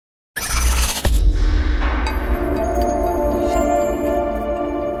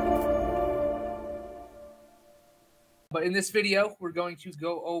But in this video, we're going to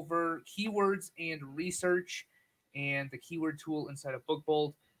go over keywords and research and the keyword tool inside of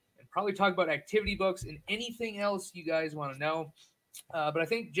BookBold, and probably talk about activity books and anything else you guys want to know. But I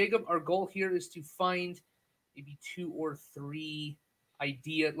think, Jacob, our goal here is to find maybe 2 or 3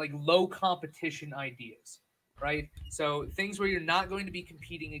 like low competition ideas, right? So things where you're not going to be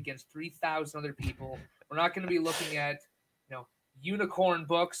competing against 3,000 other people. We're not going to be looking at, unicorn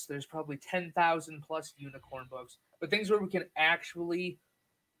books. There's probably 10,000 plus unicorn books, but things where we can actually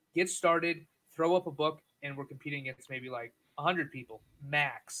get started, throw up a book, and we're competing against maybe like 100 people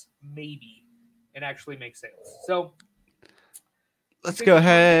max, maybe, and actually make sales. So let's go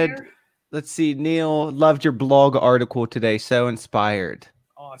ahead. Let's see. Neil, loved your blog article today. So inspired.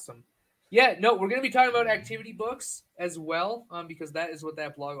 Awesome. Yeah, no, we're going to be talking about activity books as well, because that is what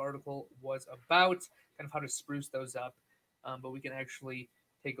that blog article was about, kind of how to spruce those up. But we can actually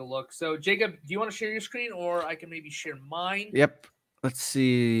take a look. So, Jacob, do you want to share your screen, or I can maybe share mine? Yep. Let's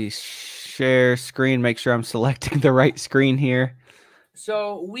see. Share screen. Make sure I'm selecting the right screen here.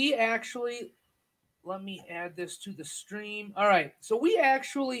 So we actually, let me add this to the stream. All right. So we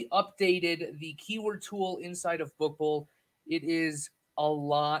actually updated the keyword tool inside of BookBold. It is a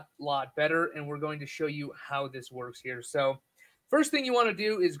lot better, and we're going to show you how this works here. So first thing you want to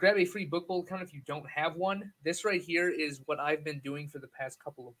do is grab a free BookBold account if you don't have one. This right here is what I've been doing for the past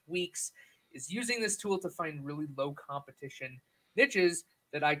couple of weeks, is using this tool to find really low competition niches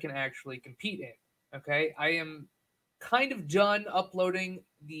that I can actually compete in. Okay, I am kind of done uploading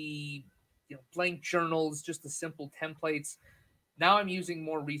the blank journals, just the simple templates. Now I'm using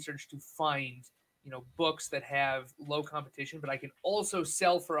more research to find books that have low competition, but I can also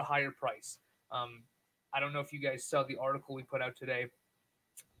sell for a higher price. I don't know if you guys saw the article we put out today,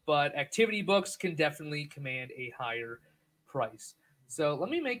 but activity books can definitely command a higher price. So let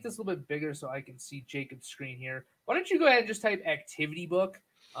me make this a little bit bigger so I can see Jacob's screen here. Why don't you go ahead and just type activity book?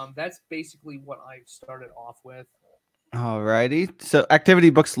 That's basically what I've started off with. Alrighty. So activity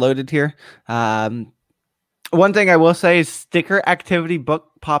books loaded here. One thing I will say is sticker activity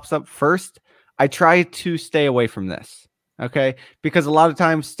book pops up first. I try to stay away from this. Okay, because a lot of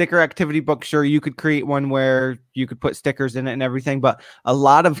times sticker activity books, sure, you could create one where you could put stickers in it and everything, but a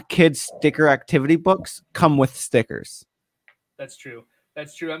lot of kids' sticker activity books come with stickers. That's true.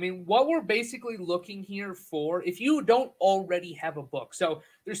 That's true. I mean, what we're basically looking here for, if you don't already have a book, so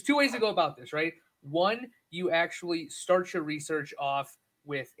there's 2 ways to go about this, right? One, you actually start your research off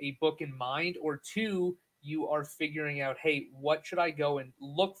with a book in mind, or 2, you are figuring out, hey, what should I go and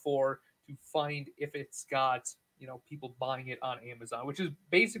look for to find if it's got people buying it on Amazon, which is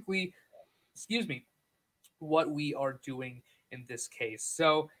basically, what we are doing in this case.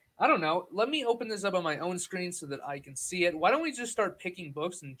 So I don't know. Let me open this up on my own screen so that I can see it. Why don't we just start picking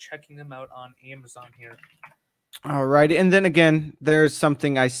books and checking them out on Amazon here? All right. And then again, there's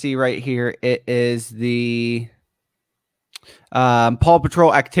something I see right here. It is the Paw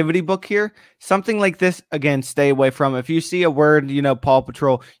Patrol activity book here. Something like this, again, stay away from. If you see a word, Paw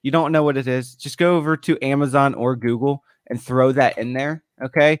Patrol, you don't know what it is, just go over to Amazon or Google and throw that in there,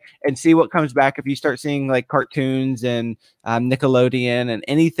 okay? And see what comes back. If you start seeing like cartoons and Nickelodeon and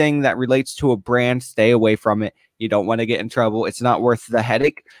anything that relates to a brand, stay away from it. You don't want to get in trouble. It's not worth the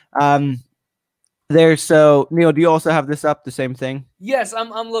headache. So Neil, do you also have this up, the same thing? Yes,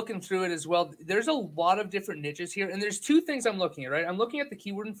 I'm looking through it as well. There's a lot of different niches here, and there's 2 things I'm looking at, right? I'm looking at the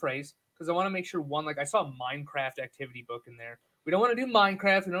keyword and phrase because I want to make sure, one, like I saw a Minecraft activity book in there. We don't want to do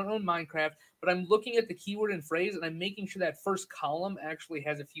Minecraft. We don't own Minecraft, but I'm looking at the keyword and phrase, and I'm making sure that first column actually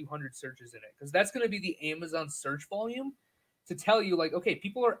has a few hundred searches in it, because that's going to be the Amazon search volume to tell you, like, okay,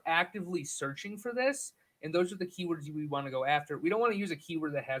 people are actively searching for this, and those are the keywords we want to go after. We don't want to use a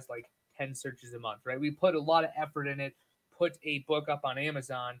keyword that has like 10 searches a month, right? We put a lot of effort in it, put a book up on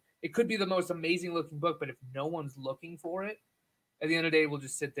Amazon. It could be the most amazing looking book, but if no one's looking for it, at the end of the day, we'll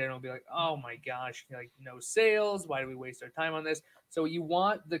just sit there and we'll be like, oh my gosh, like no sales. Why do we waste our time on this? So you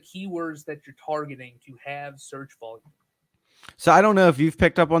want the keywords that you're targeting to have search volume. So I don't know if you've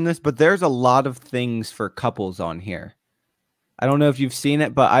picked up on this, but there's a lot of things for couples on here. I don't know if you've seen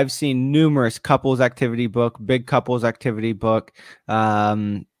it, but I've seen numerous couples activity book, big couples activity book.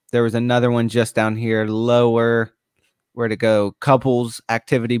 There was another one just down here lower. Where'd it go? Couples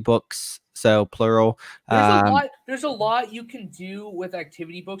activity books. So plural. There's a lot you can do with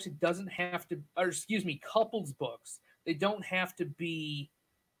activity books. It doesn't have to, couples books. They don't have to be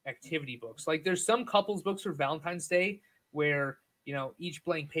activity books. Like there's some couples books for Valentine's Day where each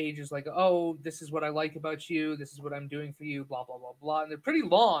blank page is like, oh, this is what I like about you, this is what I'm doing for you, blah blah blah blah, and they're pretty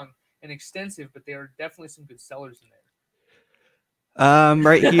long and extensive, but there are definitely some good sellers in there.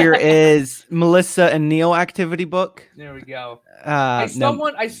 Right here is Melissa and Neil activity book. There we go. I saw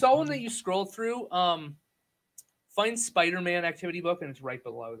one that you scrolled through. Find Spider-Man activity book, and it's right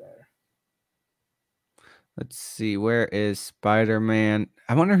below there. Let's see. Where is Spider-Man?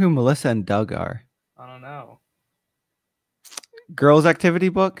 I wonder who Melissa and Doug are. I don't know. Girls activity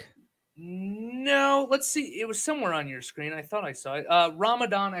book? No. Let's see. It was somewhere on your screen. I thought I saw it.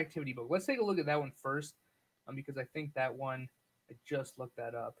 Ramadan activity book. Let's take a look at that one first, because I think that one, I just looked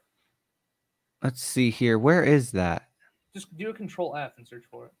that up. Let's see here. Where is that? Just do a Control F and search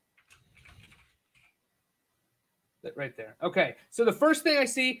for it. Right there. Okay, so the first thing I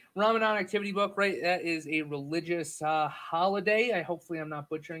see, Ramadan activity book, right? That is a religious holiday. Hopefully I'm not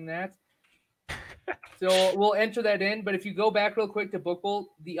butchering that. So we'll enter that in. But if you go back real quick to Bookbowl,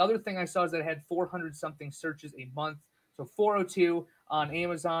 the other thing I saw is that it had 400 something searches a month. So 402 on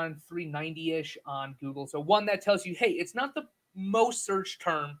Amazon, 390-ish on Google. So one that tells you, hey, it's not the most searched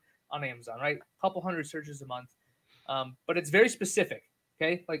term on Amazon, right? A couple hundred searches a month. But it's very specific,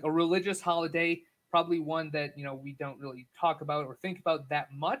 okay? Like a religious holiday, probably one that, we don't really talk about or think about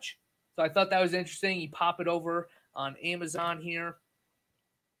that much. So I thought that was interesting. You pop it over on Amazon here,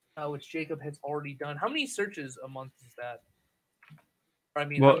 which Jacob has already done. How many searches a month is that? I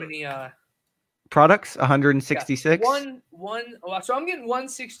mean, how many products? 166. So I'm getting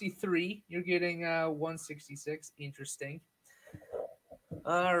 163. You're getting 166. Interesting.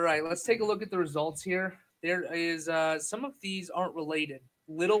 All right, let's take a look at the results here. There is some of these aren't related.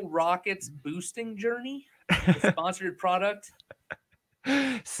 Little Rocket's boosting journey, a sponsored product.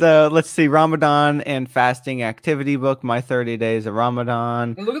 So let's see, Ramadan and fasting activity book, My 30 Days of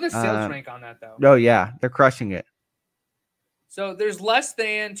Ramadan. And look at the sales rank on that, though. Oh yeah, they're crushing it. So there's less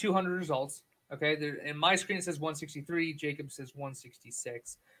than 200 results. Okay, and my screen says 163. Jacob says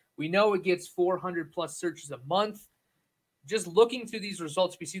 166. We know it gets 400 plus searches a month. Just looking through these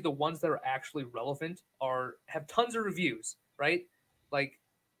results, we see the ones that are actually relevant have tons of reviews, right? Like,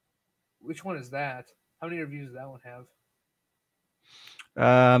 which one is that? How many reviews does that one have?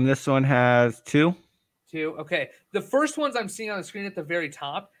 This one has 2. 2. Okay. The first ones I'm seeing on the screen at the very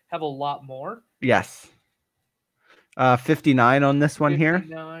top have a lot more. Yes. 59 on this one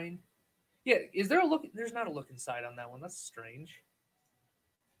 59. Here. Yeah. Is there a look? There's not a look inside on that one. That's strange.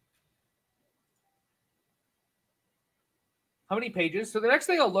 How many pages? So the next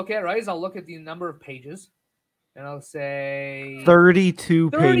thing I'll look at, right, is I'll look at the number of pages. And I'll say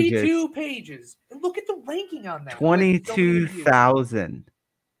 32 pages. 32 pages. And look at the ranking on that. 22,000.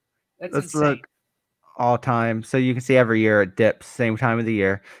 That's Let's insane. look all time. So you can see every year it dips, same time of the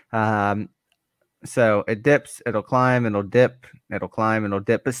year. So it dips, it'll climb, it'll dip, it'll climb, it'll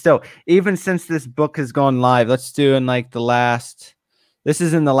dip. But still, even since this book has gone live, let's do in like this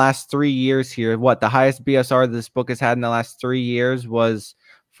is in the last 3 years here. What the highest BSR this book has had in the last 3 years was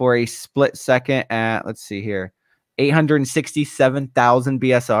for a split second at, let's see here, 867,000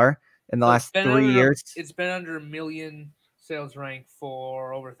 BSR in the last 3 years. It's been under a million sales rank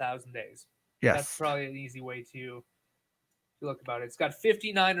for over 1,000 days. Yes. That's probably an easy way to look about it. It's got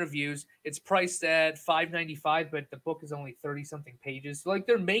 59 reviews. It's priced at $5.95, but the book is only 30-something pages. So, like,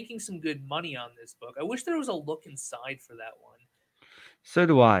 they're making some good money on this book. I wish there was a look inside for that one. So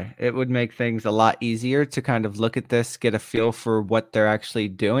do I. It would make things a lot easier to kind of look at this, get a feel for what they're actually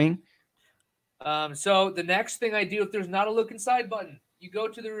doing. So the next thing I do, if there's not a look inside button, you go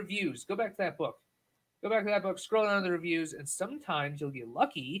to the reviews. Go back to that book. Go back to that book, scroll down to the reviews, and sometimes you'll get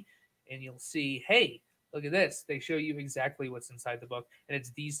lucky and you'll see, hey, look at this. They show you exactly what's inside the book, and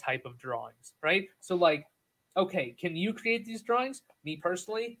it's these type of drawings, right? So, like, okay, can you create these drawings? Me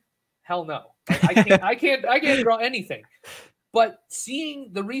personally, hell no. Like, I can't draw anything. But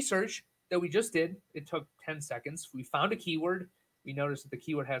seeing the research that we just did, it took 10 seconds. We found a keyword. We noticed that the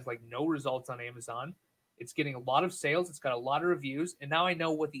keyword has like no results on Amazon. It's getting a lot of sales. It's got a lot of reviews. And now I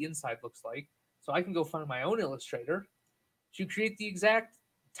know what the inside looks like. So I can go find my own illustrator to create the exact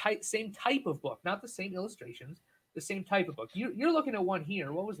same type of book. Not the same illustrations, the same type of book. You're looking at one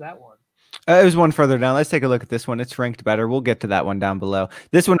here. What was that one? It was one further down. Let's take a look at this one. It's ranked better. We'll get to that one down below.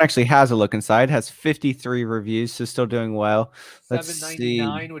 This one actually has a look inside. Has 53 reviews, so still doing well. Let's see.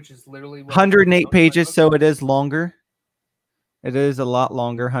 Which is literally 108 pages, so it is longer. It is a lot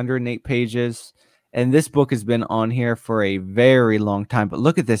longer. 108 pages, and this book has been on here for a very long time. But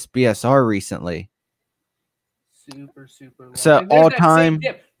look at this BSR recently. Super long. So all time.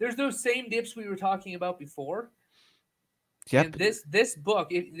 There's those same dips we were talking about before. Yep. And this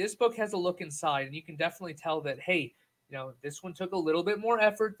book has a look inside, and you can definitely tell that, hey, this one took a little bit more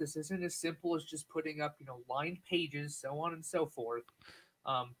effort. This isn't as simple as just putting up, lined pages, so on and so forth.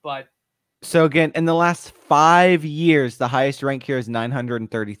 But So again, in the last 5 years, the highest rank here is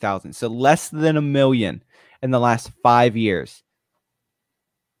 930,000. So less than a million in the last 5 years.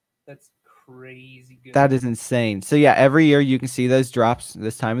 That's crazy good. That is insane. So yeah, every year you can see those drops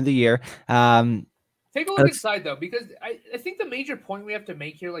this time of the year. Take a look inside though, because I think the major point we have to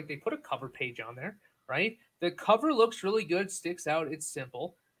make here, like they put a cover page on there, right? The cover looks really good, sticks out, it's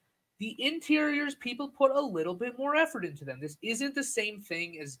simple. The interiors, people put a little bit more effort into them. This isn't the same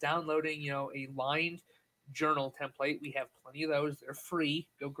thing as downloading, a lined journal template. We have plenty of those. They're free.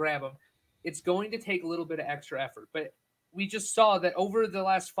 Go grab them. It's going to take a little bit of extra effort. But we just saw that over the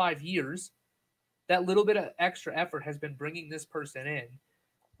last 5 years, that little bit of extra effort has been bringing this person in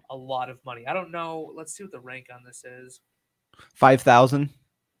a lot of money. I don't know. Let's see what the rank on this is. 5,000.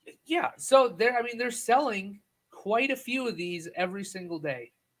 Yeah. So they're selling quite a few of these every single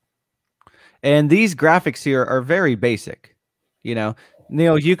day. And these graphics here are very basic.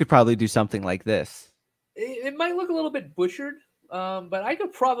 Neil, you could probably do something like this. It might look a little bit butchered, but I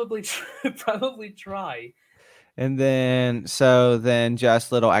could probably try. And then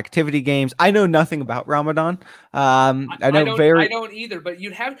just little activity games. I know nothing about Ramadan. I don't either, but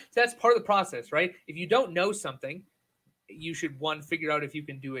that's part of the process, right? If you don't know something, you should figure out if you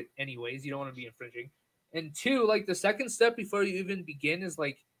can do it anyways. You don't want to be infringing. And two, like the second step before you even begin is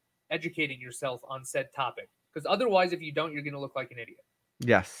like educating yourself on said topic, because otherwise if you don't, you're going to look like an idiot.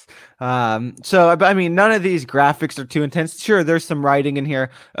 Yes. So I mean, none of these graphics are too intense. Sure, there's some writing in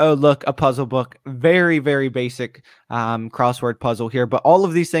here. Oh, look, a puzzle book. Very, very basic crossword puzzle here. But all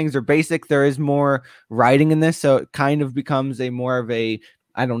of these things are basic. There is more writing in this, so it kind of becomes more of a,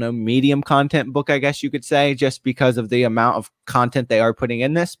 I don't know, medium content book, I guess you could say, just because of the amount of content they are putting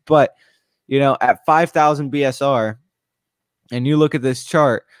in this. But, at 5,000 BSR, and you look at this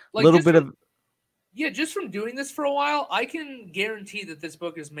chart, a little bit of... Yeah, just from doing this for a while, I can guarantee that this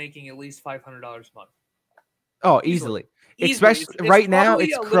book is making at least $500 a month. Oh, easily. Especially right now,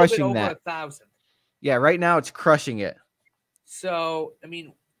 it's crushing that. 1,000. Yeah, right now it's crushing it. So, I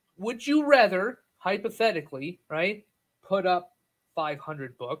mean, would you rather, hypothetically, right, put up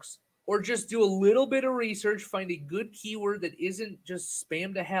 500 books, or just do a little bit of research, find a good keyword that isn't just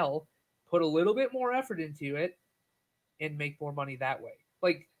spam to hell, put a little bit more effort into it, and make more money that way?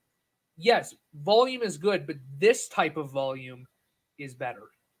 Like, yes, volume is good, but this type of volume is better.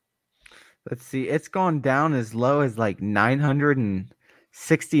 Let's see. It's gone down as low as like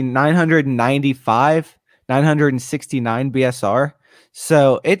 960, 995, 969 BSR.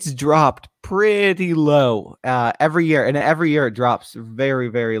 So it's dropped pretty low every year. And every year it drops very,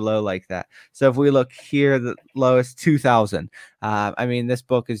 very low like that. So if we look here, the lowest 2,000. I mean, this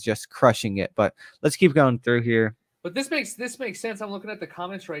book is just crushing it. But let's keep going through here. But this makes sense. I'm looking at the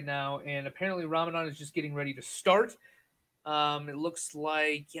comments right now, and apparently Ramadan is just getting ready to start. It looks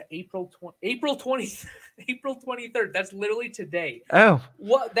like April 23rd. That's literally today. Oh,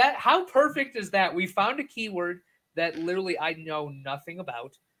 how perfect is that? We found a keyword that literally I know nothing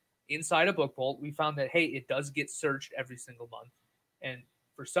about inside of Book Bolt. We found that, hey, it does get searched every single month, and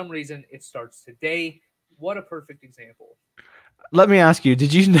for some reason it starts today. What a perfect example. Let me ask you,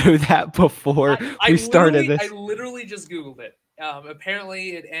 did you know that before we started this? I literally just Googled it.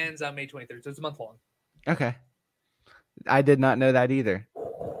 Apparently it ends on May 23rd, so it's a month long. Okay. I did not know that either.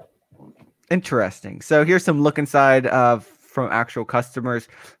 Interesting. So here's some look inside from actual customers.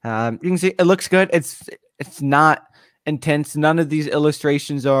 You can see it looks good. It's not intense. None of these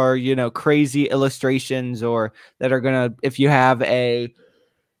illustrations are, crazy illustrations or that are going to, if you have a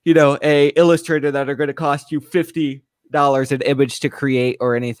illustrator that are going to cost you $50 an image to create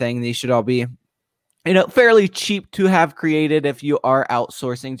or anything. These should all be, fairly cheap to have created if you are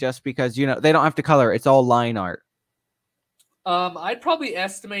outsourcing, just because, they don't have to color. It's all line art. I'd probably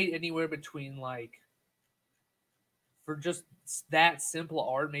estimate anywhere between for just that simple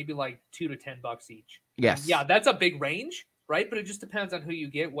art, maybe like $2 to $10 each. Yes. Yeah, that's a big range, right? But it just depends on who you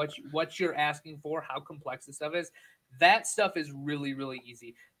get, what you're asking for, how complex the stuff is. That stuff is really, really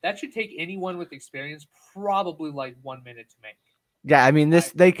easy. That should take anyone with experience probably like 1 minute to make. Yeah, I mean,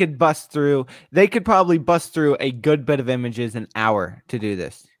 they could probably bust through a good bit of images an hour to do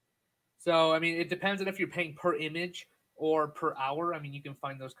this. So, I mean, it depends on if you're paying per image or per hour. I mean, you can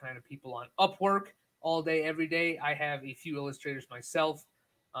find those kind of people on Upwork all day, every day. I have a few illustrators myself,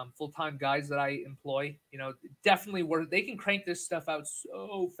 full-time guys that I employ. Definitely they can crank this stuff out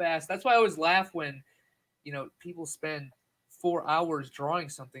so fast. That's why I always laugh when people spend 4 hours drawing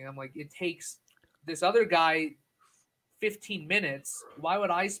something. I'm like, it takes this other guy 15 minutes. Why would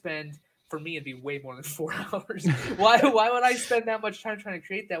I spend, for me, it'd be way more than 4 hours. Why would I spend that much time trying to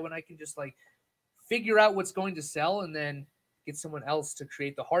create that when I can just figure out what's going to sell and then get someone else to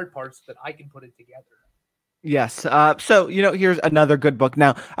create the hard parts so that I can put it together. Yes. So, here's another good book.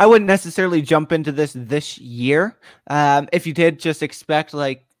 Now, I wouldn't necessarily jump into this year. If you did, just expect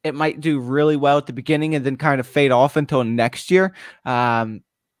like it might do really well at the beginning and then kind of fade off until next year. I'd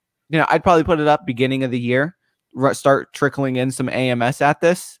probably put it up beginning of the year, start trickling in some AMS at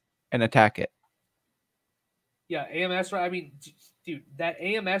this and attack it. Yeah, AMS, right? I mean, dude, that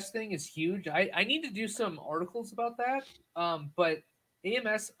AMS thing is huge. I need to do some articles about that. But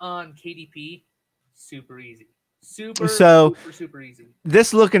AMS on KDP, super easy. Super easy.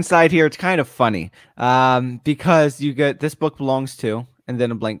 This look inside here, it's kind of funny because you get this book belongs to, and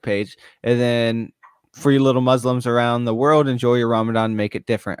then a blank page, and then for you little Muslims around the world, enjoy your Ramadan, make it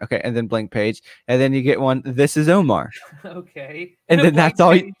different. Okay, and then blank page, and then you get one. This is Omar. Okay, and then that's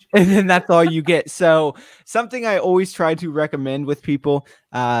all. And then that's all you get. So something I always try to recommend with people.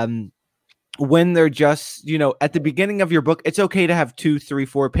 When they're just, at the beginning of your book, it's okay to have 2, 3,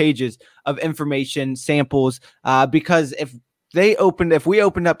 4 pages of information, samples, because if we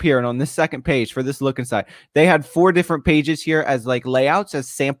opened up here and on this second page for this look inside, they had 4 different pages here as like layouts, as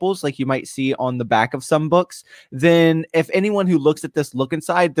samples, like you might see on the back of some books. Then if anyone who looks at this look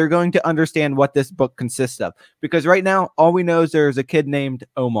inside, they're going to understand what this book consists of, because right now, all we know is there's a kid named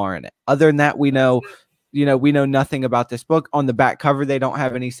Omar in it. Other than that, we know nothing about this book. On the back cover, they don't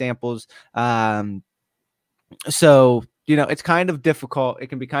have any samples. So, it's kind of difficult. It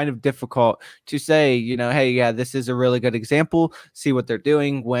can be kind of difficult to say, hey, yeah, this is a really good example. See what they're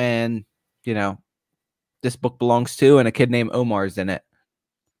doing when, this book belongs to and a kid named Omar is in it.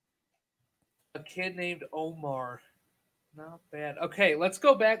 A kid named Omar. Not bad. Okay, let's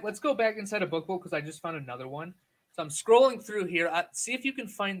go back. Let's go back inside a book because I just found another one. So I'm scrolling through here. See if you can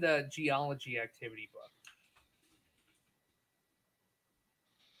find the geology activity book.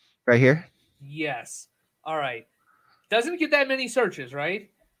 Right here? Yes. All right. Doesn't get that many searches, right?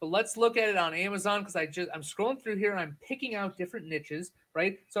 But let's look at it on Amazon because I'm scrolling through here and I'm picking out different niches,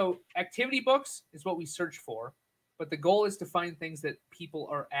 right? So activity books is what we search for, but the goal is to find things that people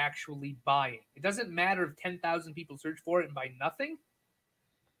are actually buying. It doesn't matter if 10,000 people search for it and buy nothing.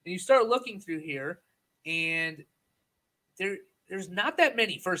 And you start looking through here, and there's not that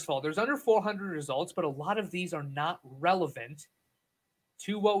many. First of all, there's under 400 results, but a lot of these are not relevant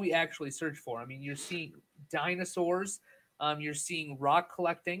to what we actually search for. I mean, you're seeing dinosaurs, you're seeing rock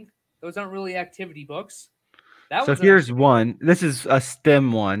collecting. Those aren't really activity books. So here's one. This is a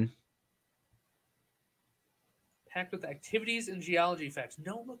STEM one. Packed with activities and geology facts.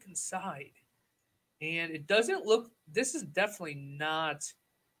 No look inside. And it doesn't look, this is definitely not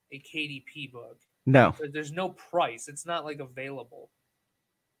a KDP book. No. There's no price. It's not like available.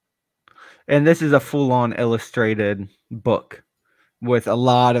 And this is a full-on illustrated book with a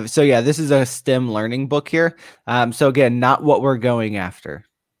lot of, so yeah, this is a STEM learning book here. So again, not what we're going after.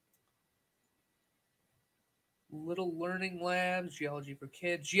 Little learning labs, geology for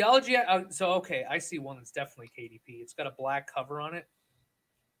kids, geology. So, okay, I see one that's definitely KDP. It's got a black cover on it.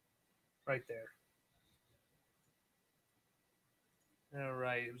 Right there. All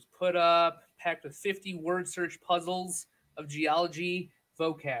right. It was put up, packed with 50 word search puzzles of geology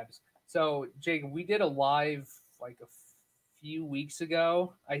vocabs. So, Jacob, we did a live like a few weeks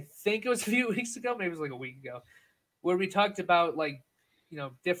ago. I think it was a few weeks ago. Maybe it was like a week ago, where we talked about like,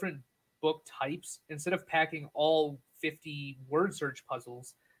 different book types. Instead of packing all 50 word search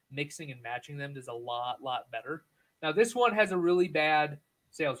puzzles, mixing and matching them is a lot better. Now, this one has a really bad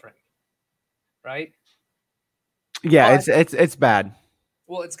sales rank, right? Yeah, it's bad.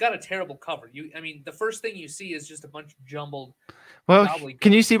 Well, it's got a terrible cover. The first thing you see is just a bunch of jumbled. Well,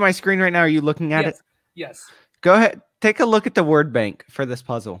 can you see my screen right now? Are you looking at it? Yes. Go ahead. Take a look at the word bank for this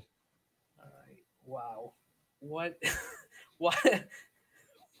puzzle. All right. Wow. What? What?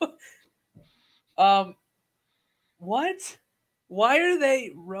 What? Why are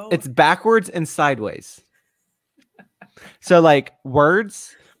they wrong? It's backwards and sideways. So like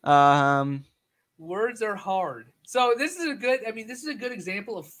words. Words are hard. So this is a good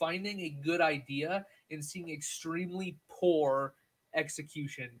example of finding a good idea and seeing extremely poor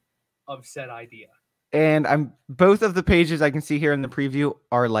execution of said idea. And both of the pages I can see here in the preview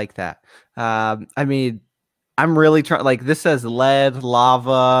are like that. I'm really trying, like this says lead,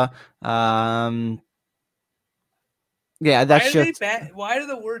 lava. Yeah, that's why are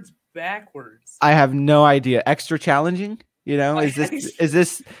the words backwards? I have no idea. Extra challenging, is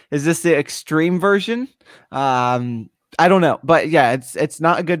this the extreme version? I don't know, but yeah, it's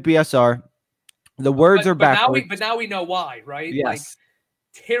not a good BSR. The words are backwards. But now we know why, right? Yes. Like,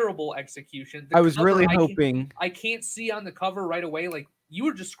 terrible execution. I was really hoping. I can't see on the cover right away. Like, you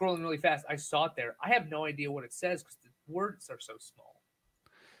were just scrolling really fast. I saw it there. I have no idea what it says because words are so small.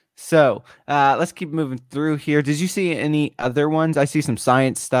 So let's keep moving through here. Did you see any other ones? I see some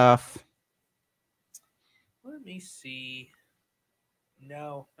science stuff. Let me see.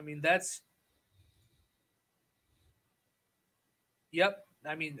 No, I mean, that's. Yep.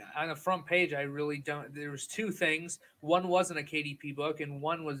 I mean, on the front page, I really don't. There was two things. One wasn't a KDP book, and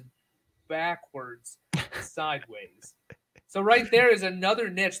one was backwards, sideways. So right there is another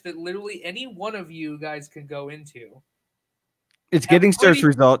niche that literally any one of you guys can go into. It's getting search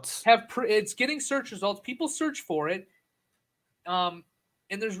results. It's getting search results. People search for it. And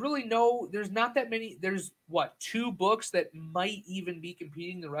there's not that many. There's what, 2 books that might even be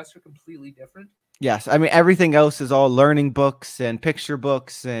competing. The rest are completely different. Yes, I mean everything else is all learning books and picture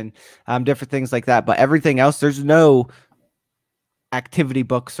books and different things like that. But everything else, there's no activity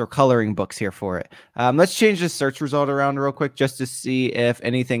books or coloring books here for it. Let's change the search result around real quick just to see if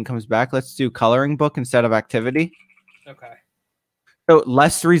anything comes back. Let's do coloring book instead of activity. Okay. So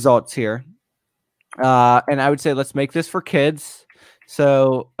less results here. And I would say let's make this for kids.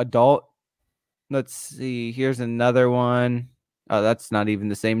 So adult. Let's see. Here's another one. Oh, that's not even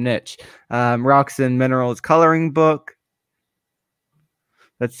the same niche. Rocks and Minerals coloring book.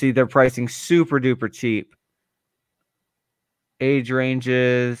 Let's see. They're pricing super duper cheap. Age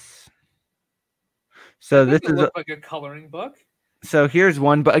ranges. So this is like a coloring book. So here's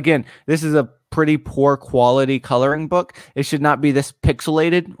one, but again, this is a pretty poor quality coloring book. It should not be this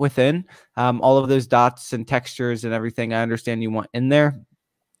pixelated within. All of those dots and textures and everything I understand you want in there.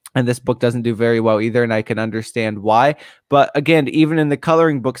 And this book doesn't do very well either, and I can understand why. But again, even in the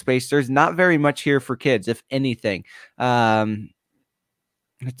coloring book space, there's not very much here for kids, if anything. Let's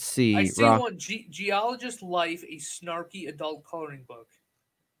see. I see one, Geologist Life, a snarky adult coloring book.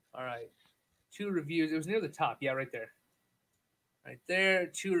 All right. 2 reviews. It was near the top. Yeah, right there. Right there.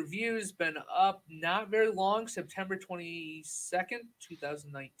 2 reviews. Been up not very long. September 22nd,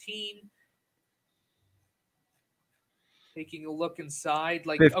 2019. Taking a look inside,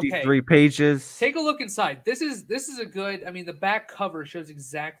 like 53 pages. Take a look inside. This is a good. I mean, the back cover shows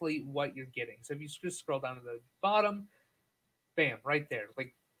exactly what you're getting. So if you just scroll down to the bottom, bam, right there.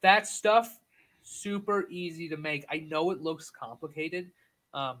 Like that stuff, super easy to make. I know it looks complicated.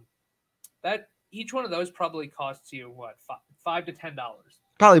 That each one of those probably costs you what, $5 to $10.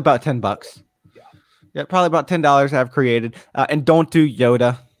 Probably about $10. Yeah, probably about $10 I've created. And don't do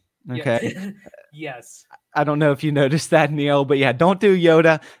Yoda. Okay. Yeah. Yes. I don't know if you noticed that, Neil, but yeah, don't do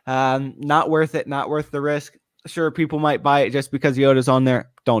Yoda. Not worth it. Not worth the risk. Sure, people might buy it just because Yoda's on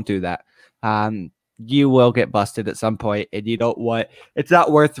there. Don't do that. You will get busted at some point, and you don't want. It's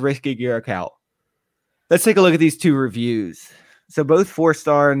not worth risking your account. Let's take a look at these 2 reviews. So both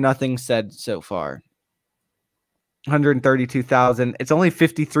 4-star, nothing said so far. 132,000. It's only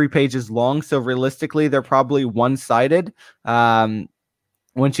 53 pages long, so realistically, they're probably one-sided.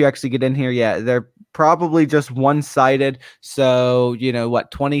 Once you actually get in here, yeah, they're probably just one-sided. So,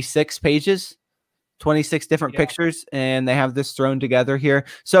 26 pages, 26 different pictures, and they have this thrown together here.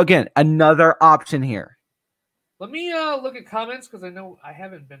 So again, another option here. Let me look at comments because I know I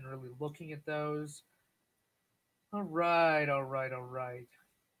haven't been really looking at those. All right.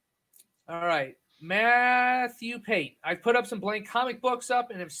 Matthew Pate. I've put up some blank comic books up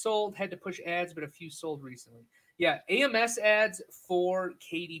and have sold. Had to push ads, but a few sold recently. Yeah, AMS ads for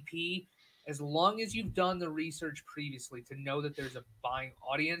KDP, as long as you've done the research previously to know that there's a buying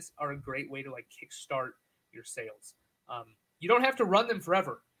audience, are a great way to like kickstart your sales. You don't have to run them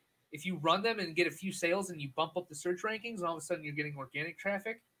forever. If you run them and get a few sales and you bump up the search rankings and all of a sudden you're getting organic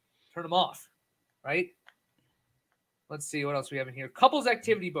traffic, turn them off, right? Let's see what else we have in here. Couples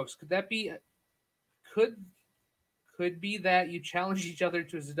activity books. Could that be? Could be that you challenge each other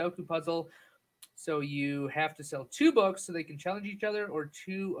to a Sudoku puzzle. So you have to sell 2 books so they can challenge each other, or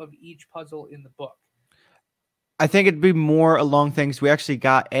 2 of each puzzle in the book. I think it'd be more along things. We actually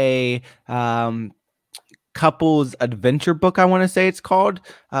got a couples adventure book, I want to say it's called.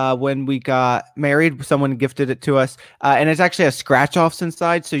 When we got married, someone gifted it to us. And it's actually a scratch-offs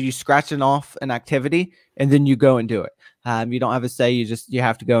inside. So you scratch it off an activity, and then you go and do it. You don't have a say. You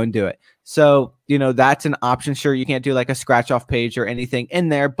have to go and do it. So, that's an option. Sure, you can't do like a scratch-off page or anything in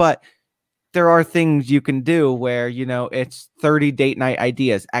there, but there are things you can do where, it's 30 date night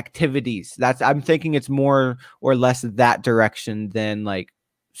ideas, activities. I'm thinking it's more or less that direction than like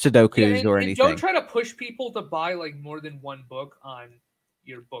Sudokus or anything. Don't try to push people to buy like more than 1 book on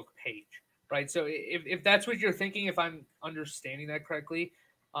your book page, right? So if that's what you're thinking, if I'm understanding that correctly,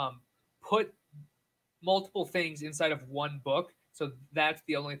 put multiple things inside of 1 book. So that's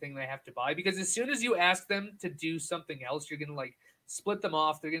the only thing they have to buy, because as soon as you ask them to do something else, you're going to like split them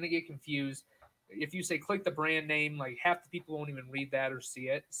off. They're going to get confused. if you say click the brand name, like half the people won't even read that or see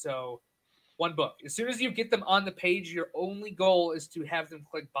it. So one book. As soon as you get them on the page, your only goal is to have them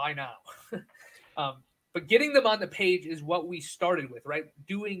click buy now. But getting them on the page is what we started with, right?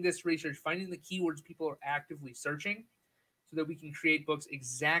 Doing this research, finding the keywords people are actively searching so that we can create books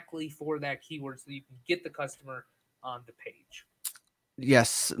exactly for that keyword so that you can get the customer on the page.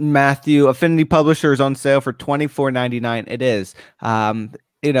 Yes, Matthew, Affinity Publisher is on sale for $24.99. It is.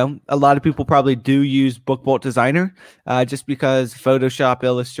 You know, a lot of people probably do use BookBolt Designer just because Photoshop,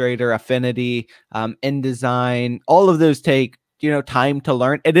 Illustrator, Affinity, InDesign, all of those take, you know, time to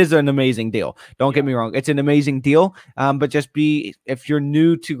learn. It is an amazing deal. Don't get me wrong. It's an amazing deal. But just if you're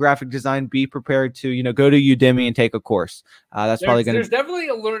new to graphic design, be prepared to, you know, go to Udemy and take a course. There's definitely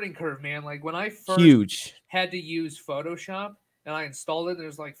a learning curve, man. Like when I first had to use Photoshop and I installed it,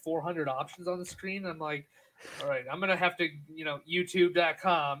 there's like 400 options on the screen. I'm like, all right, I'm going to have to, you know,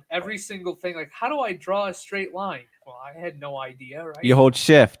 youtube.com, every single thing. Like, how do I draw a straight line? Well, I had no idea, right? You hold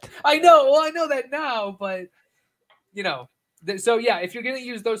shift. I know. Well, I know that now, but, you know, so yeah, if you're going to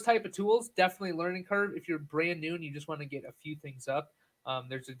use those type of tools, definitely learning curve. If you're brand new and you just want to get a few things up,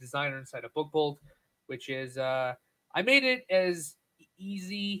 there's a designer inside of BookBolt, which is, I made it as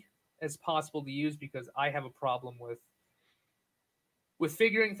easy as possible to use because I have a problem with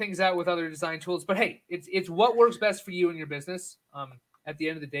figuring things out with other design tools. But hey, it's what works best for you and your business. At the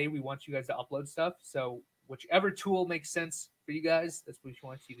end of the day, we want you guys to upload stuff. So whichever tool makes sense for you guys, that's what we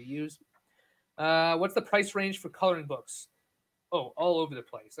want you to use. What's the price range for coloring books? Oh, all over the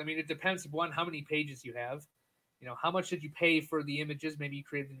place. I mean, it depends on how many pages you have. You know, how much did you pay for the images? Maybe you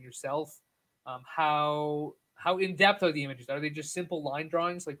created them yourself. How in-depth are the images? Are they just simple line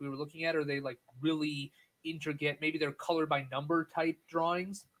drawings like we were looking at? Or are they like really intricate? Maybe they're color by number type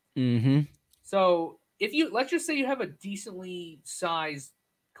drawings. So if let's just say you have a decently sized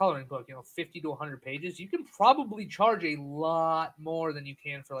coloring book, you know, 50 to 100 pages, you can probably charge a lot more than you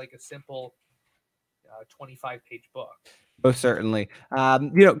can for like a simple 25-page book. Most certainly. You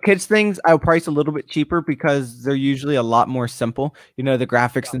know, kids things I'll price a little bit cheaper because they're usually a lot more simple. You know, the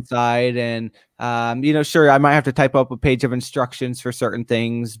graphics inside and, you know, sure, I might have to type up a page of instructions for certain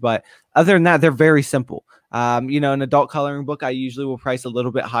things, but other than that, they're very simple. You know, an adult coloring book, I usually will price a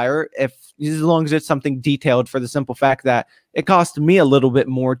little bit higher as long as it's something detailed for the simple fact that it cost me a little bit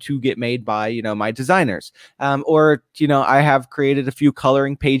more to get made by, you know, my designers. Or, you know, I have created a few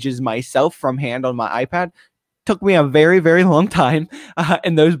coloring pages myself from hand on my iPad. Took me a very, very long time,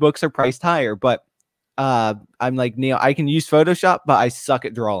 and those books are priced higher. But I'm like, Neil, I can use Photoshop, but I suck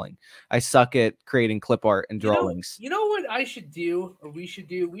at drawing. I suck at creating clip art and drawings. You know what I should do, or we should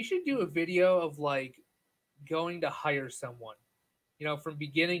do? We should do a video of like going to hire someone, you know, from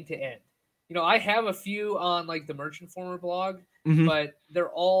beginning to end. You know, I have a few on like the Merch Informer blog, but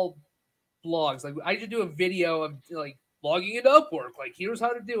they're all blogs. Like I should do a video of like logging into Upwork, like here's how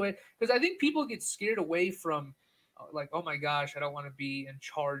to do it, because I think people get scared away from like, oh my gosh, I don't want to be in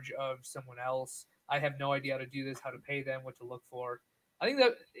charge of someone else. I have no idea how to do this, how to pay them, what to look for. I think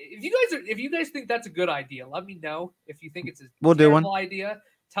that if you guys think that's a good idea, let me know. If you think it's a terrible idea,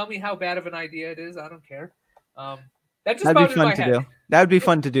 tell me how bad of an idea it is. I don't care. That's just That'd be fun to do. That would be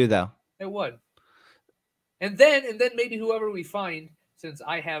fun to do, though. It would. And then maybe whoever we find, since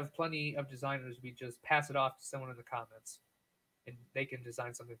I have plenty of designers, we just pass it off to someone in the comments, and they can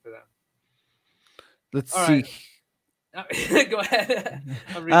design something for them. Let's see. Right. Go ahead.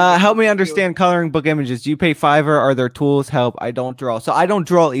 Help me understand coloring book images. Do you pay Fiverr? Are there tools? Help. I don't draw. So I don't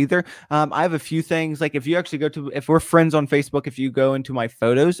draw either. I have a few things. Like if you actually if we're friends on Facebook, if you go into my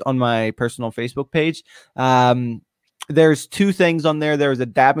photos on my personal Facebook page, there's two things on there. There's a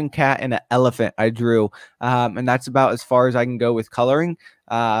dabbing cat and an elephant I drew. And that's about as far as I can go with coloring.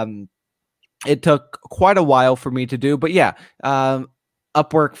 It took quite a while for me to do, but yeah,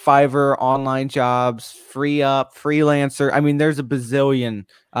 Upwork, Fiverr, online jobs, Free Up, Freelancer. I mean, there's a bazillion.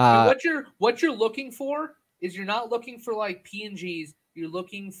 What you're looking for is you're not looking for like PNGs. You're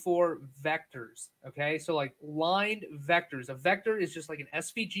looking for vectors. Okay, so like lined vectors. A vector is just like an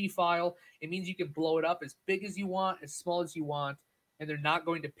SVG file. It means you can blow it up as big as you want, as small as you want, and they're not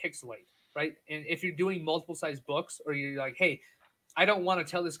going to pixelate, right? And if you're doing multiple size books, or you're like, hey, I don't want to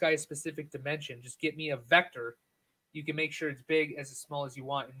tell this guy a specific dimension, just get me a vector. You can make sure it's big as small as you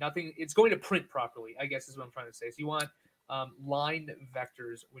want, and nothing. It's going to print properly, I guess is what I'm trying to say. So you want lined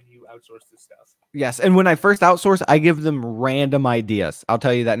vectors when you outsource this stuff. Yes, and when I first outsource, I give them random ideas. I'll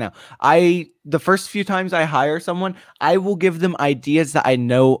tell you that now. The first few times I hire someone, I will give them ideas that I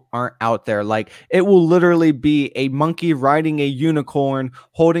know aren't out there. Like it will literally be a monkey riding a unicorn,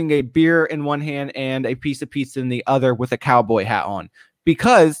 holding a beer in one hand and a piece of pizza in the other with a cowboy hat on,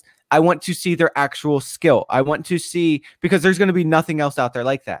 because I want to see their actual skill. I want to see, because there's going to be nothing else out there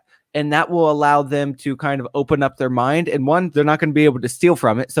like that. And that will allow them to kind of open up their mind. And one, they're not going to be able to steal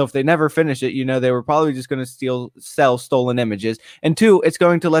from it. So if they never finish it, they were probably just going to sell stolen images. And two, it's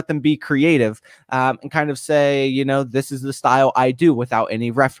going to let them be creative and kind of say, this is the style I do without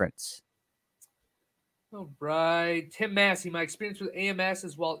any reference. All right. Tim Massey, my experience with AMS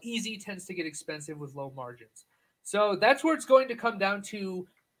is while easy tends to get expensive with low margins. So that's where it's going to come down to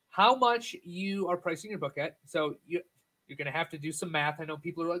how much you are pricing your book at. So you're going to have to do some math. I know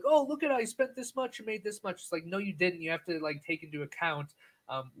people are like, oh, look at it, I spent this much and made this much. It's like, no, you didn't. You have to take into account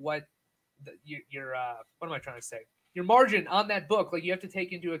what am I trying to say? Your margin on that book. Like, you have to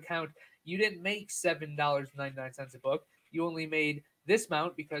take into account you didn't make $7.99 a book. You only made this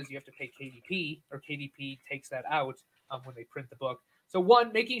amount because you have to pay KDP, or KDP takes that out when they print the book. So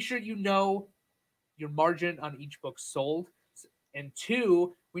one, making sure you know your margin on each book sold. And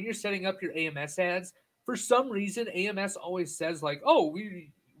two, when you're setting up your AMS ads, for some reason, AMS always says like, oh,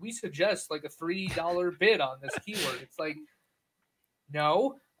 we suggest like a $3 bid on this keyword. It's like,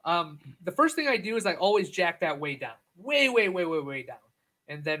 no. The first thing I do is I always jack that way down. Way down.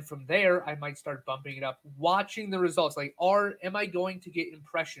 And then from there, I might start bumping it up, watching the results. Like, am I going to get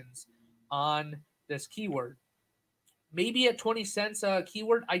impressions on this keyword? Maybe at 20 cents a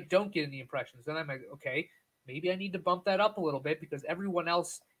keyword, I don't get any impressions. Then I'm like, okay, maybe I need to bump that up a little bit because everyone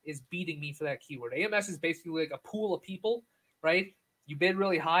else is beating me for that keyword. AMS is basically like a pool of people, right? You bid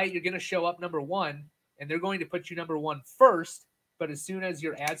really high, you're going to show up number one, and they're going to put you number one first. But as soon as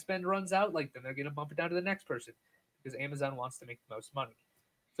your ad spend runs out, then they're going to bump it down to the next person because Amazon wants to make the most money.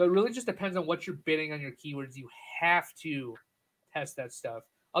 So it really just depends on what you're bidding on your keywords. You have to test that stuff.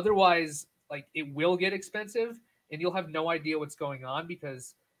 Otherwise, it will get expensive and you'll have no idea what's going on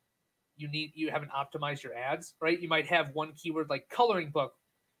because you haven't optimized your ads, right? You might have one keyword like coloring book.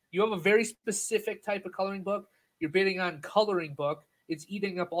 You have a very specific type of coloring book. You're bidding on coloring book. It's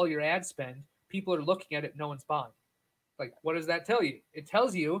eating up all your ad spend. People are looking at it. No one's buying. What does that tell you? It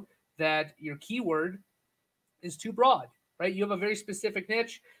tells you that your keyword is too broad, right? You have a very specific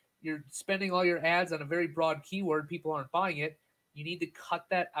niche. You're spending all your ads on a very broad keyword. People aren't buying it. You need to cut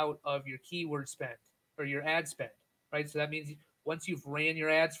that out of your keyword spend or your ad spend, right? So that means once you've ran your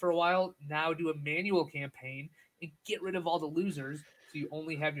ads for a while, now do a manual campaign and get rid of all the losers so you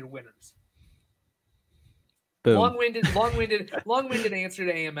only have your winners. Boom. Long-winded answer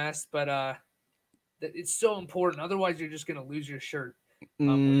to AMS, but it's so important. Otherwise, you're just going to lose your shirt with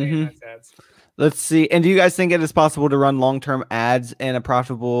AMS ads. Let's see. And do you guys think it is possible to run long-term ads in a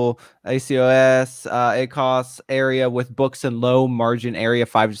profitable ACOS, ACOS area with books in low margin area,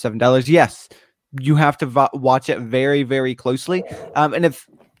 $5 to $7? Yes. You have to watch it very, very closely. And if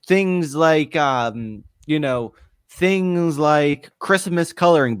things like, things like Christmas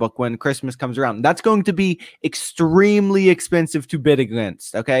coloring book, when Christmas comes around, that's going to be extremely expensive to bid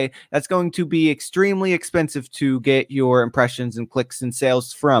against. Okay. That's going to be extremely expensive to get your impressions and clicks and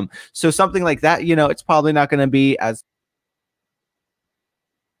sales from. So something like that, it's probably not going to be as.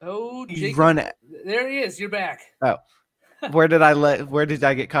 Oh, Jacob, run it. There he is. You're back. Oh, where did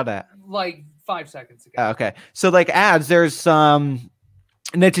I get cut at? 5 seconds ago. Okay. So ads, there's some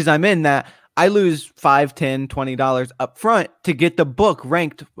niches I'm in that I lose $5, $10, $20 up front to get the book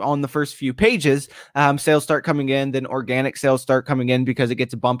ranked on the first few pages. Sales start coming in, then organic sales start coming in because it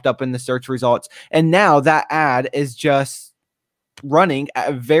gets bumped up in the search results. And now that ad is just running at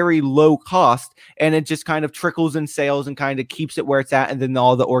a very low cost, and it just kind of trickles in sales and kind of keeps it where it's at. And then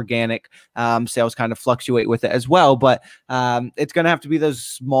all the organic sales kind of fluctuate with it as well. But it's going to have to be those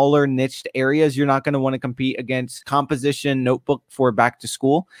smaller niched areas. You're not going to want to compete against composition notebook for back to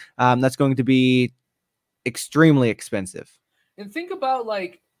school. That's going to be extremely expensive. And think about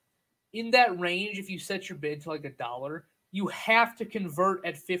in that range, if you set your bid to $1, you have to convert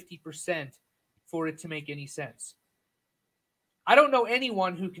at 50% for it to make any sense. I don't know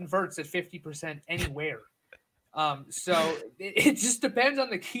anyone who converts at 50% anywhere. So it just depends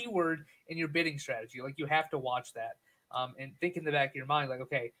on the keyword and your bidding strategy. You have to watch that and think in the back of your mind,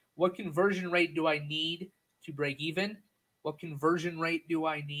 okay, what conversion rate do I need to break even? What conversion rate do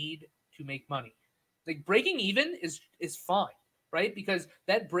I need to make money? Breaking even is fine, right? Because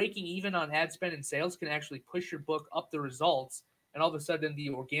that breaking even on ad spend and sales can actually push your book up the results. And all of a sudden, the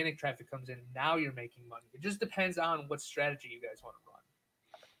organic traffic comes in, and now you're making money. It just depends on what strategy you guys want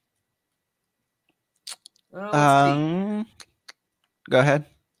to run. Go ahead.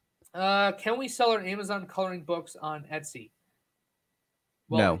 Can we sell our Amazon coloring books on Etsy?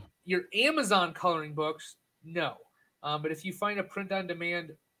 Well, no. Your Amazon coloring books, no. But if you find a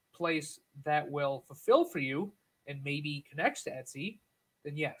print-on-demand place that will fulfill for you and maybe connects to Etsy,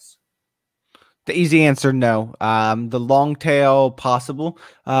 then yes. The easy answer, no. The long tail, possibly.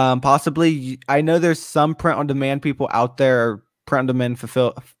 I know there's some print on demand people out there, print on demand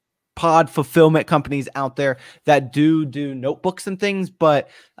pod fulfillment companies out there that do notebooks and things, but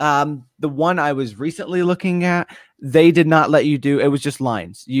the one I was recently looking at, they did not let you do it. Was just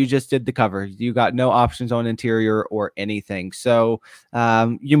lines. You just did the cover. You got no options on interior or anything. So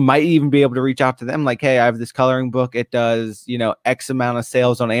you might even be able to reach out to them like, hey, I have this coloring book. It does, X amount of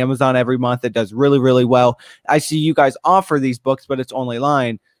sales on Amazon every month. It does really, really well. I see you guys offer these books, but it's only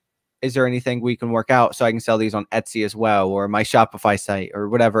line. Is there anything we can work out so I can sell these on Etsy as well, or my Shopify site, or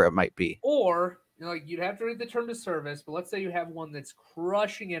whatever it might be? Or, like, you'd have to read the term of service, but let's say you have one that's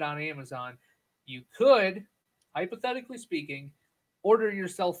crushing it on Amazon. You could, hypothetically speaking, order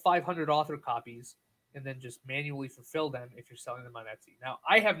yourself 500 author copies and then just manually fulfill them if you're selling them on Etsy. Now,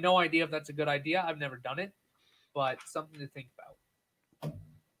 I have no idea if that's a good idea. I've never done it, but something to think about.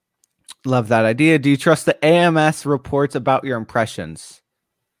 Love that idea. Do you trust the AMS reports about your impressions?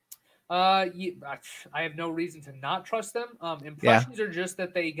 I have no reason to not trust them. Impressions are just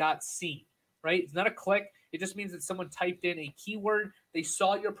that they got seen, right? It's not a click. It just means that someone typed in a keyword. They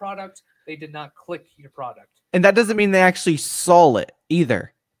saw your product. They did not click your product. And that doesn't mean they actually saw it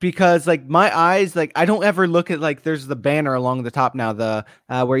either. Because like my eyes, like I don't ever look at like there's the banner along the top now, the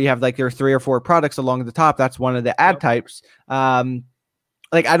where you have like your 3 or 4 products along the top. That's one of the ad types.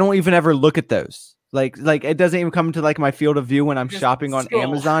 Like I don't even ever look at those. Like it doesn't even come into like my field of view when I'm shopping on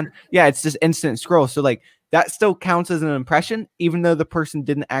Amazon. Yeah, it's just instant scroll. So like that still counts as an impression, even though the person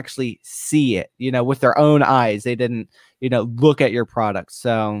didn't actually see it, with their own eyes. They didn't, look at your product.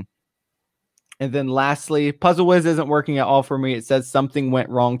 So, and then lastly, PuzzleWiz isn't working at all for me. It says something went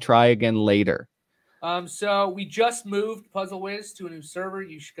wrong. Try again later. So we just moved PuzzleWiz to a new server.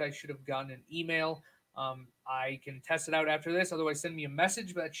 You guys should have gotten an email. I can test it out after this. Otherwise, send me a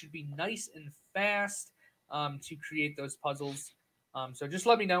message, but that should be nice and fast to create those puzzles. So just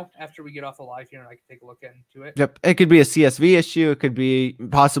let me know after we get off the live here and I can take a look into it. Yep. It could be a CSV issue. It could be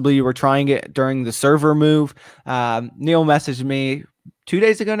possibly you were trying it during the server move. Neil messaged me 2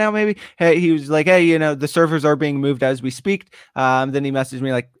 days ago now, maybe. Hey, he was like, hey, the servers are being moved as we speak. Then he messaged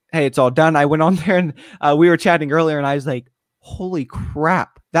me like, hey, it's all done. I went on there and we were chatting earlier and I was like, holy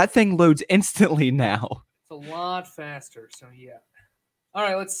crap. That thing loads instantly now. It's a lot faster. So yeah. All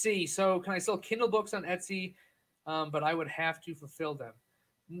right, let's see. So can I sell Kindle books on Etsy? But I would have to fulfill them.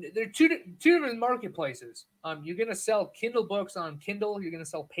 There are two different marketplaces. You're going to sell Kindle books on Kindle. You're going to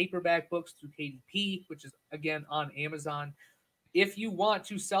sell paperback books through KDP, which is, again, on Amazon. If you want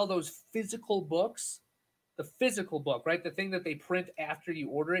to sell those physical books, the physical book, right, the thing that they print after you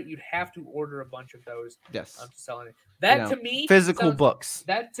order it, you'd have to order a bunch of those to sell it. That to me, physical books.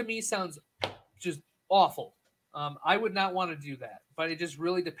 That to me sounds just awful. I would not want to do that, but it just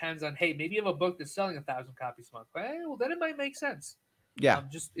really depends on, hey, maybe you have a book that's selling 1,000 copies a month. Well, then it might make sense. Yeah.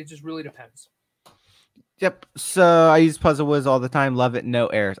 It just really depends. Yep. So I use PuzzleWiz all the time. Love it. No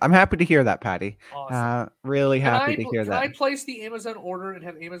errors. I'm happy to hear that, Patty. Awesome. Really happy to hear that. Can I place the Amazon order and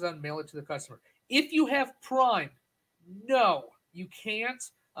have Amazon mail it to the customer? If you have Prime, no, you can't.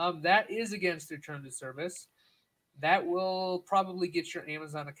 That is against their terms of service. That will probably get your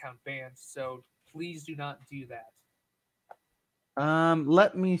Amazon account banned. So please do not do that.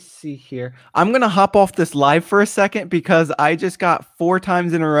 Let me see here. I'm going to hop off this live for a second because I just got 4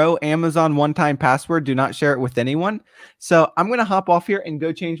 times in a row Amazon one-time password. Do not share it with anyone. So I'm going to hop off here and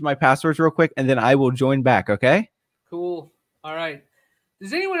go change my passwords real quick, and then I will join back, okay? Cool. All right.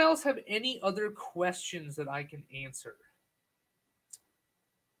 Does anyone else have any other questions that I can answer?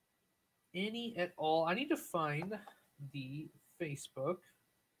 Any at all? I need to find the Facebook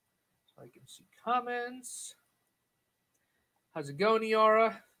so I can see comments. How's it going,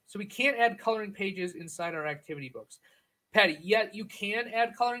 Yara? So we can't add coloring pages inside our activity books. Patty, yeah, you can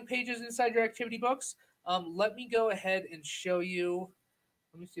add coloring pages inside your activity books. Let me go ahead and show you.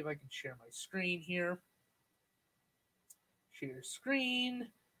 Let me see if I can share my screen here. Share screen.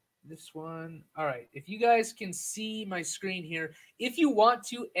 This one. All right. If you guys can see my screen here, if you want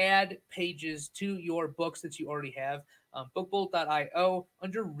to add pages to your books that you already have, bookbolt.io,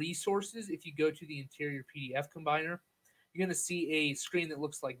 under resources, if you go to the interior PDF combiner, you're going to see a screen that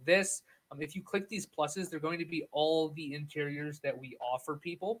looks like this. If you click these pluses, they're going to be all the interiors that we offer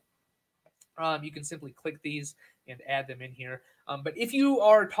people. You can simply click these and add them in here. But if you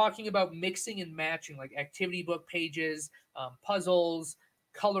are talking about mixing and matching, like activity book pages, puzzles,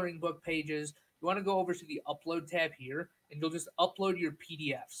 coloring book pages, you want to go over to the upload tab here, and you'll just upload your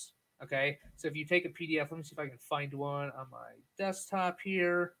PDFs. Okay, so if you take a PDF, let me see if I can find one on my desktop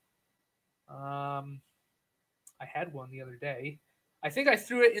here. I had one the other day. I think I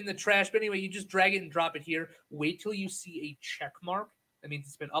threw it in the trash, but anyway, you just drag it and drop it here. Wait till you see a check mark. That means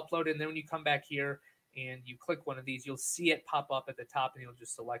it's been uploaded. And then when you come back here and you click one of these, you'll see it pop up at the top, and you'll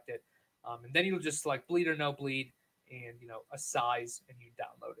just select it. And then you'll just select bleed or no bleed, and a size, and you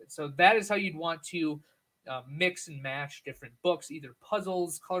download it. So that is how you'd want to mix and match different books, either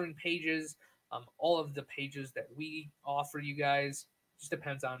puzzles, coloring pages, all of the pages that we offer you guys. Just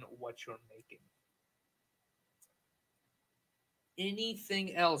depends on what you're making.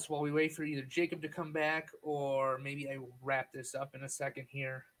 Anything else while we wait for either Jacob to come back, or maybe I will wrap this up in a second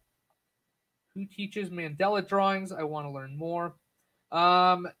here. Who teaches Mandela drawings? I want to learn more.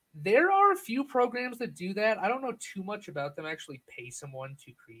 There are a few programs that do that. I don't know too much about them. I actually pay someone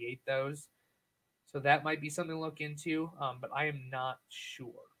to create those. So that might be something to look into, but I am not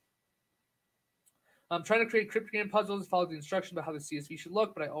sure. I'm trying to create cryptogram puzzles, follow the instructions about how the CSV should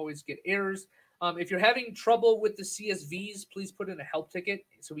look, but I always get errors. If you're having trouble with the CSVs, please put in a help ticket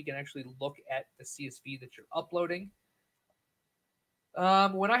so we can actually look at the CSV that you're uploading.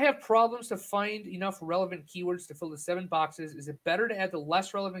 When I have problems to find enough relevant keywords to fill the 7 boxes, is it better to add the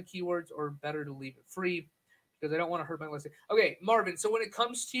less relevant keywords or better to leave it free? Because I don't want to hurt my listing. Okay, Marvin, so when it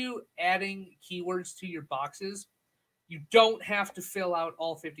comes to adding keywords to your boxes, you don't have to fill out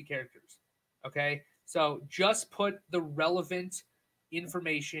all 50 characters, okay? So just put the relevant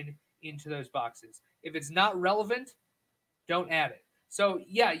information into those boxes. If it's not relevant, don't add it. So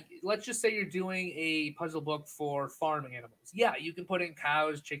yeah, let's just say you're doing a puzzle book for farm animals. Yeah, you can put in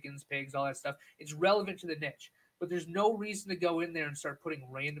cows, chickens, pigs, all that stuff. It's relevant to the niche, but there's no reason to go in there and start putting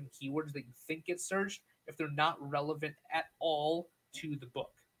random keywords that you think get searched if they're not relevant at all to the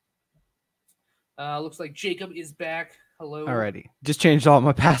book. Looks like Jacob is back. Hello. Alrighty. Just changed all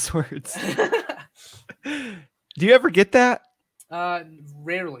my passwords. Do you ever get that?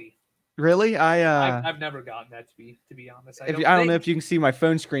 Rarely. Really? I've never gotten that, to be honest. I don't know if you can see my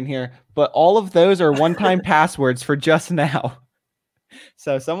phone screen here, but all of those are one-time passwords for just now.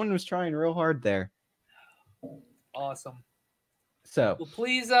 So someone was trying real hard there. Awesome. So well,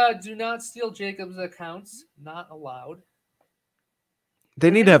 please do not steal Jacob's accounts. Not allowed.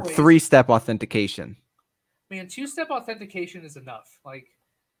 They need to have 3-step authentication. Man, 2-step authentication is enough. Like,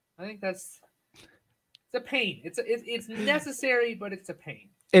 I think it's a pain. It's necessary, but it's a pain.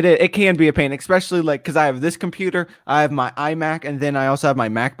 It can be a pain, especially like because I have this computer, I have my iMac, and then I also have my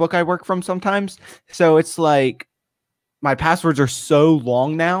MacBook I work from sometimes. So it's like my passwords are so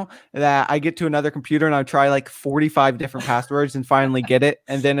long now that I get to another computer and I try like 45 different passwords and finally get it.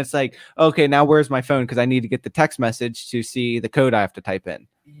 And then it's like, okay, now where's my phone? Because I need to get the text message to see the code I have to type in.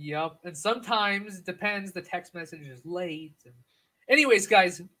 Yep. And sometimes it depends. The text message is late. Anyways,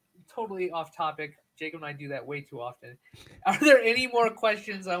 guys, totally off topic. Jacob and I do that way too often. Are there any more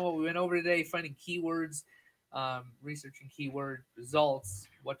questions on what we went over today? Finding keywords, researching keyword results,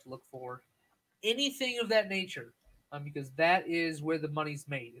 what to look for, anything of that nature, because that is where the money's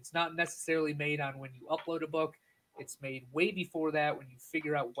made. It's not necessarily made on when you upload a book. It's made way before that when you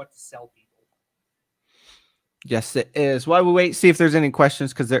figure out what to sell people. Yes, it is. While we wait, see if there's any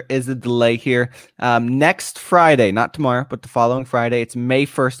questions, because there is a delay here. Next Friday, not tomorrow, but the following Friday, it's May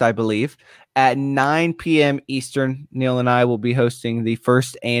 1st, I believe, at 9 p.m. Eastern, Neil and I will be hosting the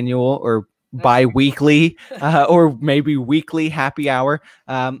first annual or bi-weekly or maybe weekly happy hour.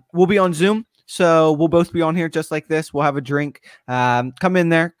 We'll be on Zoom. So we'll both be on here just like this. We'll have a drink. Come in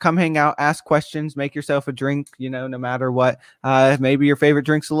there, come hang out, ask questions, make yourself a drink, no matter what. Maybe your favorite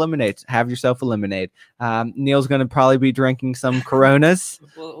drink's a lemonade. Have yourself a lemonade. Neil's going to probably be drinking some Coronas.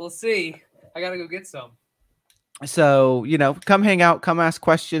 We'll see. I got to go get some. So, come hang out, come ask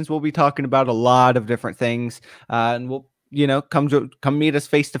questions. We'll be talking about a lot of different things. And we'll, come meet us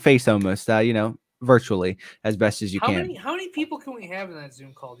face to face almost, virtually as best as you can. How many people can we have in that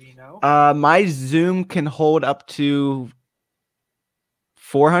Zoom call? Do you know? My Zoom can hold up to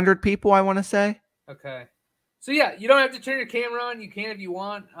 400 people, I want to say. Okay. So yeah, you don't have to turn your camera on. You can if you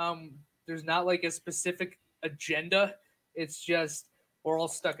want. There's not like a specific agenda. It's just we're all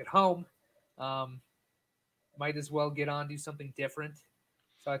stuck at home. Might as well get on, do something different.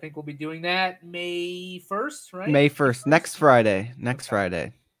 So I think we'll be doing that May 1st, right? May 1st, next Friday. Next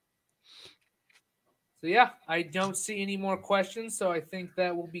Friday. So yeah, I don't see any more questions, so I think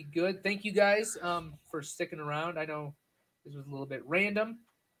that will be good. Thank you guys for sticking around. I know this was a little bit random.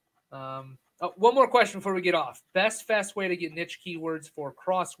 One more question before we get off. Fast way to get niche keywords for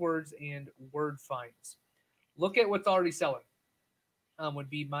crosswords and word finds. Look at what's already selling.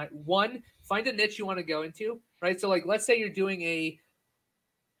 Would be my one. Find a niche you want to go into, right? So like, let's say you're doing a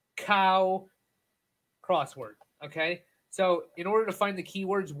cow crossword, okay? So in order to find the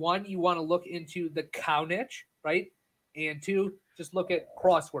keywords, one, you want to look into the cow niche, right? And two, just look at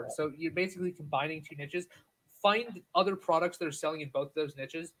crosswords. So you're basically combining two niches. Find other products that are selling in both those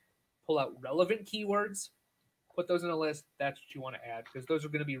niches. Pull out relevant keywords. Put those in a list. That's what you want to add because those are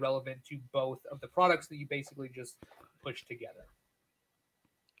going to be relevant to both of the products that you basically just push together.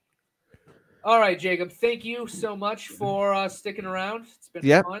 All right, Jacob. Thank you so much for sticking around. It's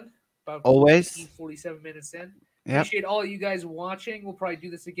been fun. About always 47 minutes in. Yep. Appreciate all of you guys watching. We'll probably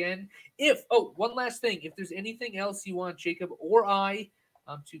do this again. One last thing. If there's anything else you want Jacob or I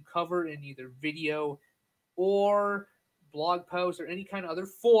to cover in either video or blog post or any kind of other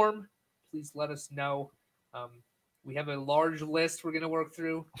form, please let us know. We have a large list we're going to work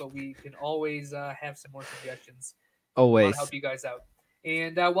through, but we can always have some more suggestions. Always. We want to help you guys out.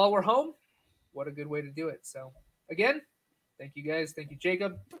 And while we're home, what a good way to do it. So, again, thank you guys. Thank you,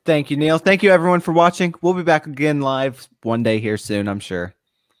 Jacob. Thank you, Neil. Thank you, everyone, for watching. We'll be back again live one day here soon, I'm sure.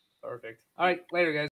 Perfect. All right. Later, guys.